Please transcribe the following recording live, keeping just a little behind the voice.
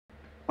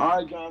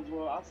Alright, guys.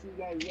 Well, I'll see you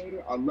guys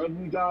later. I love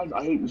you guys.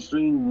 I hate the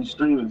stream. The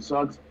stream, it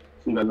sucks.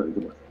 See you guys later.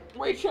 Goodbye.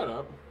 Wait, shut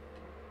up.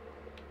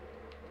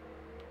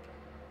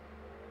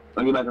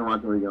 I'll get back in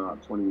Rocket League in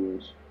about 20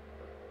 years.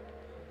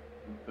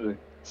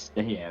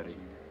 Stay out of here.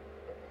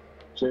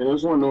 Shane, I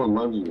just want to know one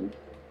loves you.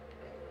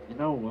 You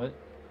know what?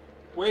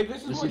 Wait,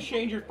 this is why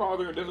Shane's your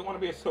father and doesn't want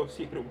to be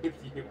associated with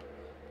you.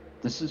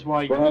 This is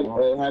why your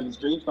mom... Have the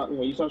stream stopped?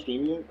 Have you stopped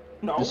streaming yet?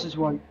 No. This is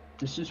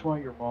why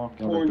your mom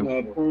got a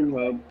divorce.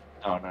 Pornhub.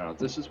 Oh no,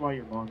 this is why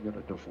your mom got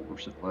a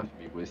divorce and left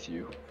me with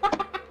you.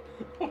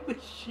 Holy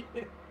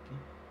shit.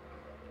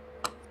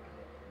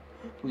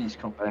 Please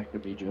come back to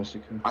me,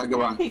 Jessica. Alright,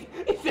 goodbye.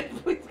 He said,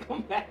 please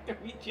come back to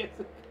me,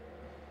 Jessica.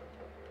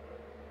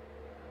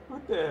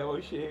 What the hell,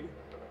 Shane?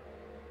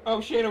 Oh,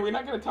 Shane, are we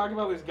not going to talk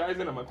about this guy's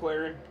in a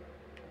McLaren?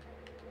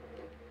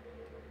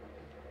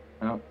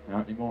 No,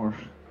 not anymore.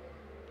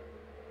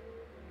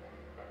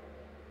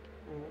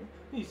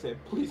 He said,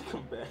 please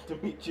come back to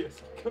me,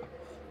 Jessica.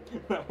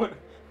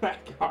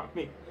 That got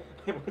me.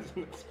 I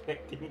wasn't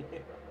expecting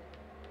it.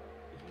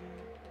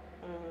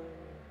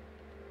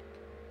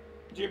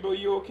 Jimbo,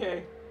 you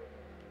okay?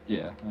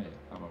 Yeah,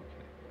 I'm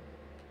okay.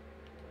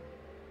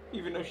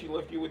 Even though she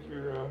left you with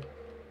your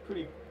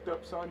pretty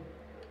up son?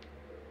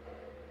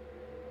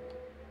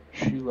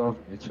 She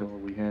loved me till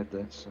we had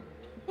that son.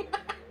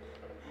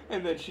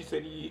 And then she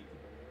said, "Eat."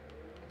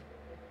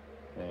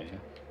 Yeah.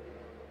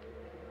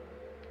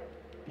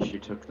 She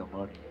took the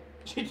money.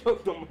 She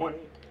took the money.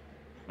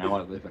 Now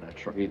I live in a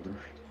trailer.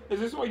 Is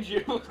this why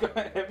Jimbo's got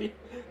heavy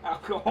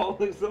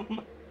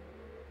alcoholism?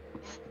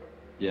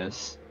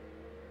 Yes.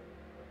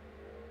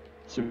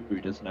 So he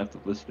doesn't have to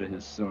listen to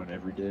his son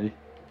every day.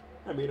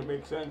 I mean, it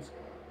makes sense.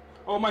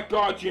 Oh my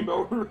god,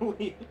 Jimbo,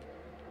 really?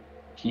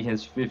 He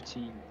has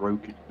 15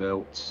 broken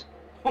belts.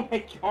 Oh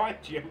my god,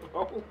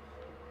 Jimbo.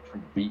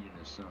 From beating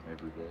his son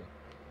every day.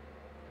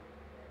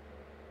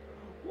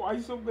 Why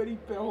so many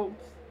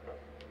belts?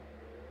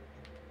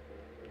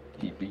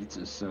 He beats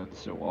his son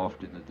so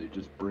often that they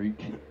just break.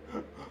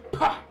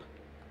 Pop!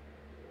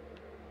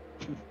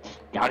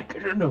 Gotta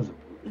get another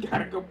one.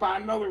 Gotta go buy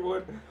another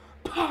one.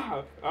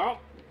 Pop! Oh.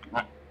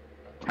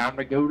 Time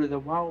to go to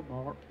the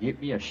Walmart. Get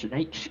me a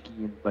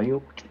snakeskin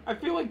belt. I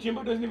feel like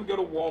Jimbo doesn't even go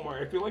to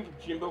Walmart. I feel like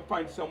Jimbo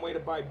finds some way to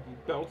buy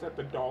belts at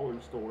the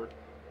dollar store.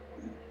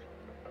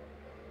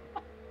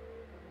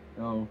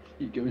 No,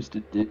 he goes to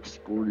Dick's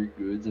Sporting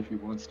Goods if he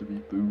wants to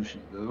be bougie,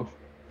 though.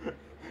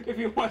 If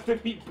he wants to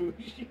be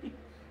bougie?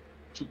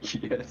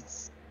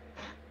 Yes.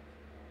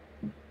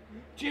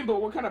 Jimbo,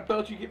 what kind of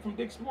belt you get from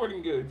Dick's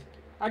Sporting Goods?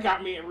 I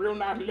got me a real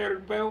nice leather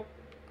belt.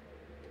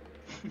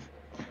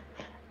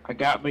 I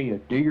got me a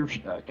deer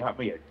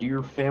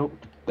felt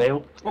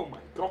belt. Oh my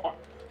god,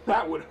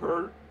 that would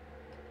hurt.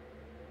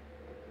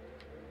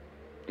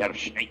 Got a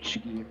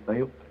snakeskin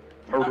belt,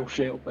 turtle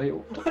shell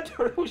belt. A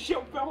turtle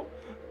shell belt?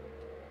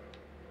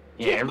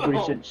 Yeah,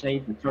 everybody said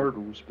save the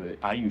turtles, but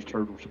I use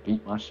turtles to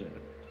beat my son.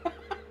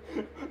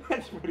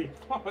 That's pretty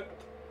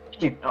fucked.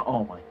 Yeah,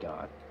 oh my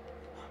god.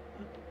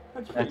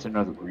 That's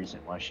another reason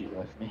why she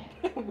left me.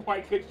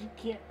 Why? Cause you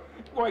can't.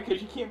 Why?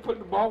 Cause you can't put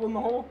the ball in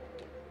the hole.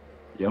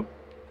 Yep.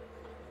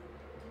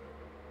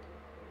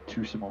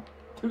 Too small.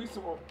 Too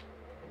small.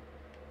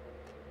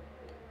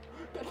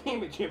 God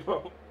damn it,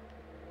 Jimbo.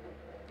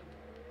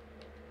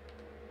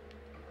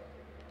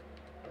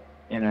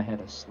 And I had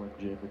a Slim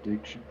Jim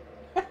addiction.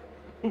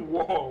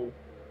 Whoa.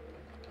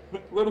 A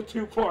little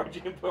too far,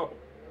 Jimbo.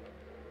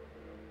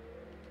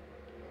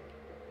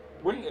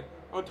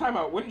 Time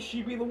out. Wouldn't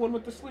she be the one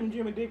with the Slim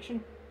Jim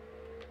addiction?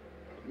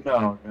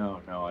 No.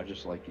 I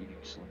just like eating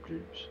Slim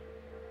Jims.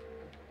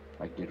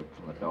 I get them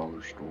from the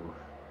dollar store.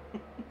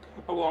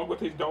 Along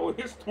with his dollar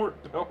store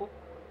belt.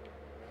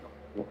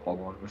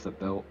 Along with a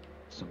belt,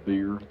 some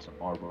beer, and some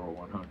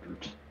Marlboro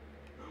 100s.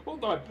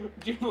 Hold on,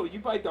 Jimbo, you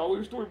buy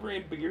dollar store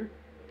brand beer?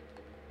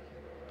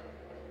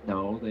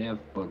 No, they have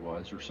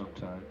Budweiser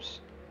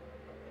sometimes.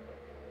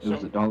 It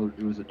was a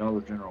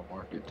Dollar General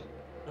Market.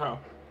 Oh.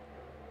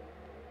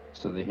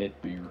 So they had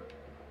beer,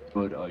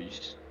 Bud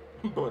Ice.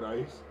 Bud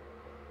Ice.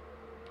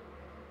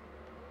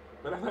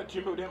 But I thought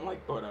Jimbo didn't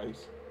like Bud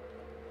Ice.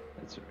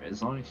 That's right.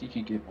 As long as he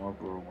could get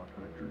Marlboro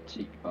 100s,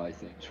 he could buy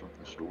things from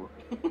the store.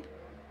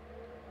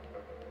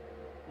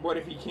 What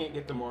if he can't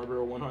get the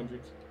Marlboro 100s?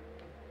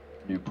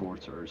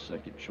 Newports are his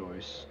second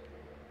choice.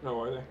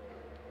 No, are they?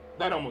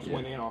 That almost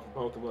went in off of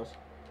both of us.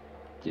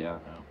 Yeah,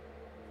 I know.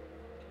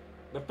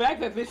 The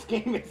fact that this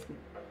game is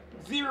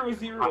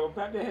 0-0,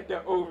 about to head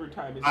to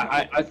overtime is...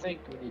 I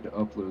think we need to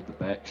upload the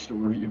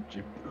backstory of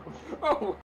Jimbo. Oh!